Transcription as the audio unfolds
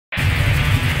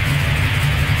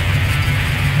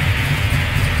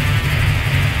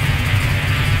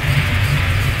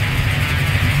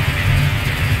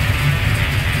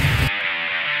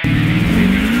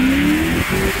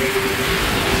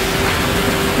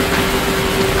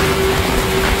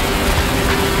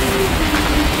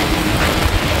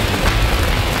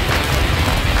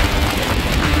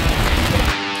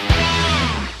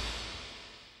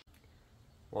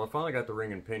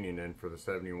pinion in for the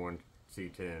 71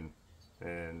 C10,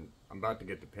 and I'm about to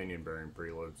get the pinion bearing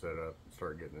preload set up and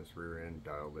start getting this rear end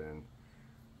dialed in.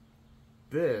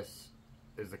 This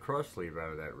is the crush sleeve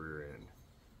out of that rear end.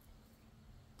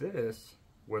 This,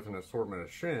 with an assortment of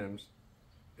shims,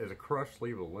 is a crush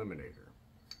sleeve eliminator.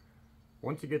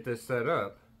 Once you get this set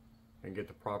up and get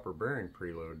the proper bearing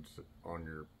preloads on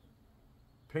your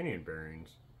pinion bearings,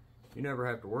 you never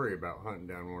have to worry about hunting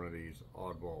down one of these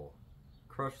oddball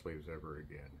crush sleeves ever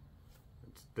again.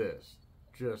 It's this,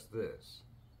 just this.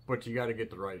 But you got to get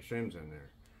the right shims in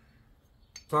there.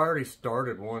 So I already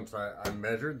started once. I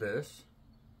measured this,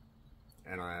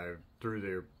 and I threw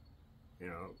the,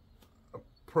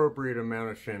 appropriate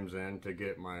amount of shims in to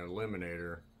get my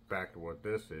eliminator back to what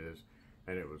this is,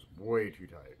 and it was way too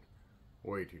tight.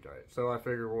 Way too tight. So I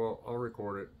figured, well, I'll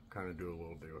record it, kind of do a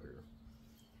little deal here.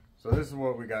 So this is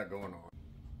what we got going on.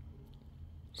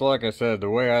 So like I said, the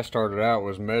way I started out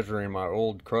was measuring my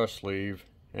old crush sleeve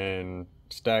and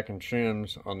stacking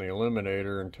shims on the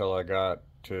eliminator until I got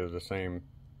to the same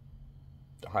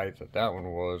height that that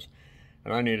one was.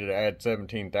 And I needed to add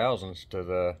 17 thousandths to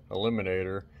the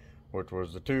eliminator, which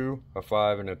was the 2, a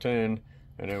 5, and a 10,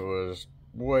 and it was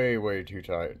way too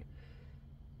tight.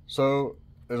 So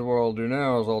is what I'll do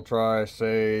now is I'll try,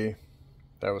 say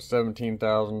that was 17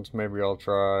 thousandths, maybe I'll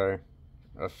try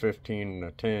a 15 and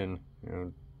a 10,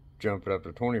 jump it up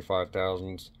to 25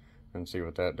 thousandths and see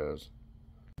what that does.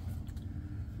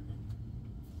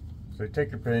 So you take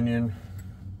your pinion,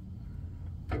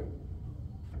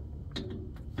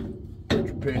 put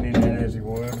your pinion in as you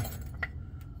would,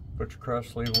 put your crush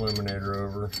sleeve eliminator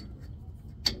over.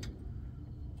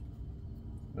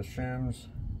 The shims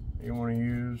you want to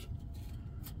use,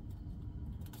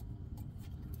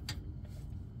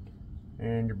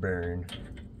 and your bearing.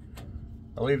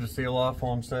 I leave the seal off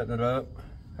while I'm setting it up.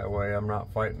 That way I'm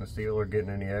not fighting the seal or getting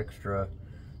any extra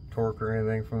torque or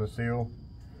anything from the seal.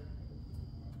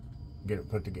 Get it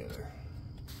put together.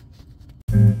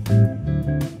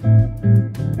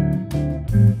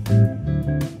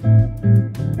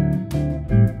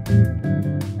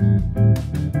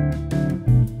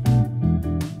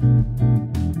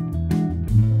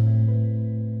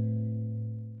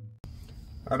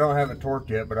 I don't have it torqued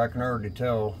yet, but I can already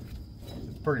tell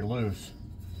it's pretty loose.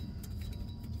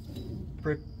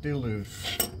 Pretty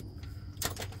loose.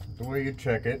 The way you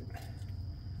check it,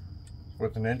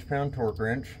 with an inch-pound torque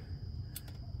wrench,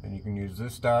 and you can use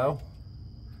this style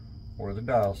or the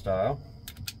dial style.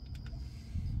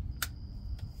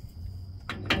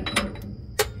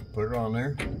 Put it on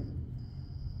there,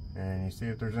 and you see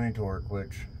if there's any torque,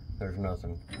 which there's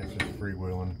nothing. It's just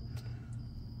freewheeling.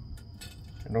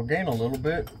 And it'll gain a little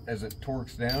bit as it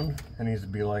torques down. It needs to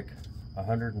be like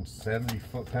 170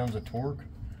 foot-pounds of torque.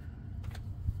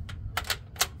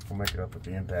 We'll make it up with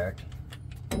the impact.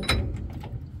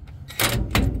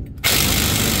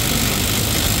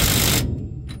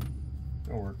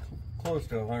 Oh, we're close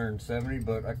to 170,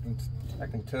 but I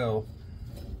can tell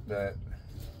that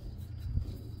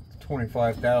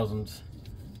 25 thousandths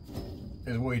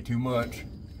is way too much,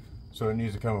 so it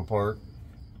needs to come apart.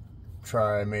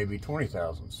 Try maybe 20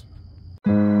 thousandths.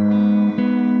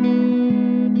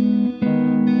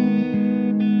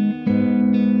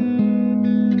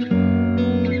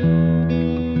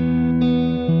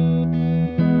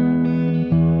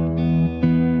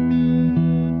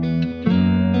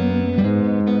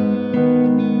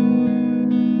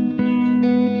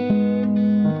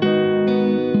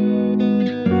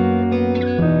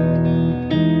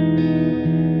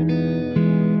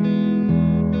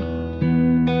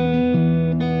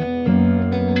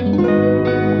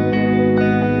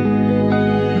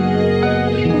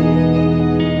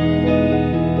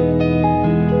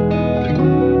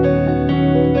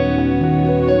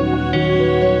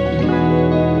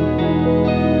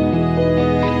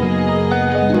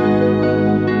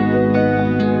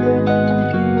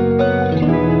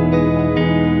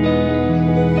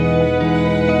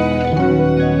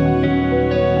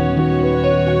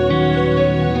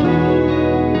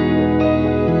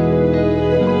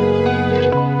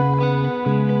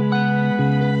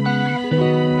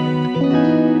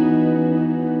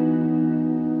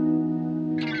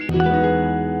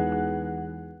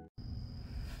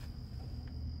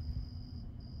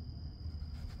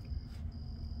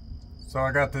 So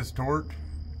I got this torqued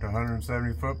to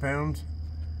 170 foot-pounds,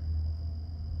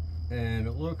 and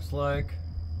it looks like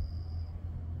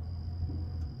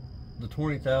the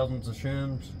 20 thousandths of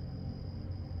shims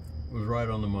was right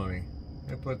on the money.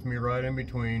 It puts me right in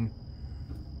between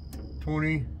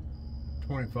 20,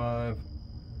 25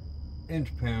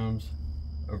 inch-pounds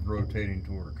of rotating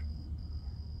torque.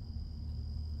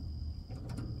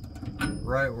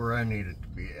 right where I need it to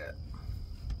be at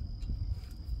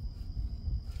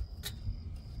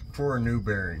for a new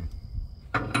bearing.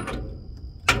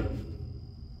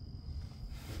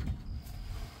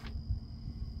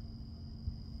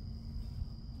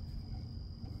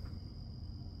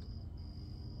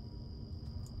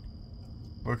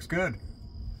 Looks good.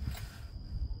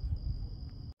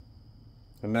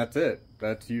 And that's it.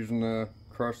 That's using the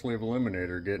crush sleeve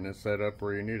eliminator, getting it set up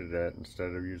where you need it at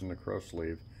instead of using the crush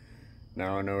sleeve.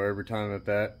 Now I know every time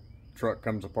that truck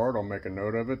comes apart, I'll make a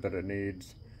note of it that it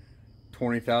needs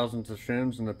 20 thousandths of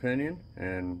shims in the pinion,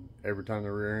 and every time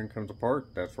the rear end comes apart,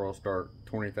 that's where I'll start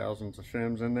 20 thousandths of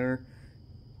shims in there,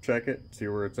 check it, see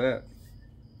where it's at.